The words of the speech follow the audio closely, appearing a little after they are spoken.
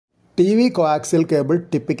TV coaxial cable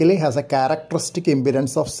typically has a characteristic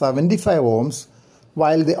impedance of 75 ohms,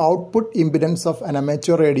 while the output impedance of an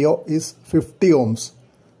amateur radio is 50 ohms.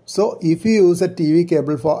 So if you use a TV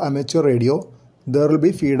cable for amateur radio, there will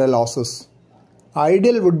be feeder losses.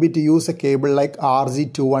 Ideal would be to use a cable like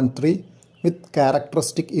RG213 with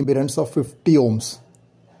characteristic impedance of 50 ohms.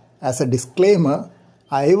 As a disclaimer,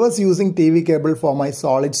 I was using TV cable for my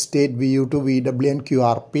solid state VU2 VWN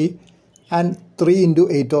QRP and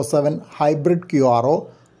 3x807 hybrid QRO,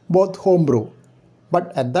 both homebrew.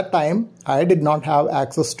 But at that time, I did not have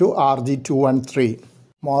access to RG213.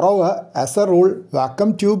 Moreover, as a rule,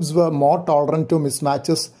 vacuum tubes were more tolerant to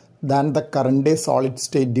mismatches than the current day solid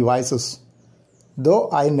state devices. Though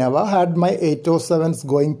I never had my 807s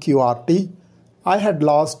going QRT, I had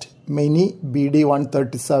lost many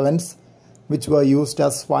BD137s which were used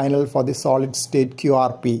as final for the solid state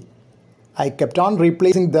QRP. I kept on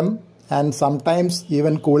replacing them and sometimes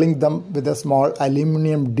even cooling them with a small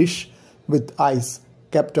aluminum dish with ice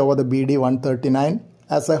kept over the BD139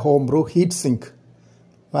 as a homebrew heatsink.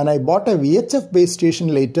 When I bought a VHF base station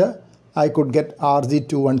later, I could get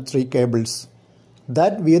RG213 cables.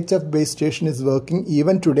 That VHF base station is working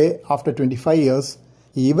even today after 25 years,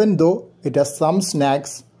 even though it has some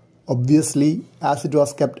snags, obviously, as it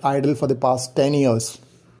was kept idle for the past 10 years.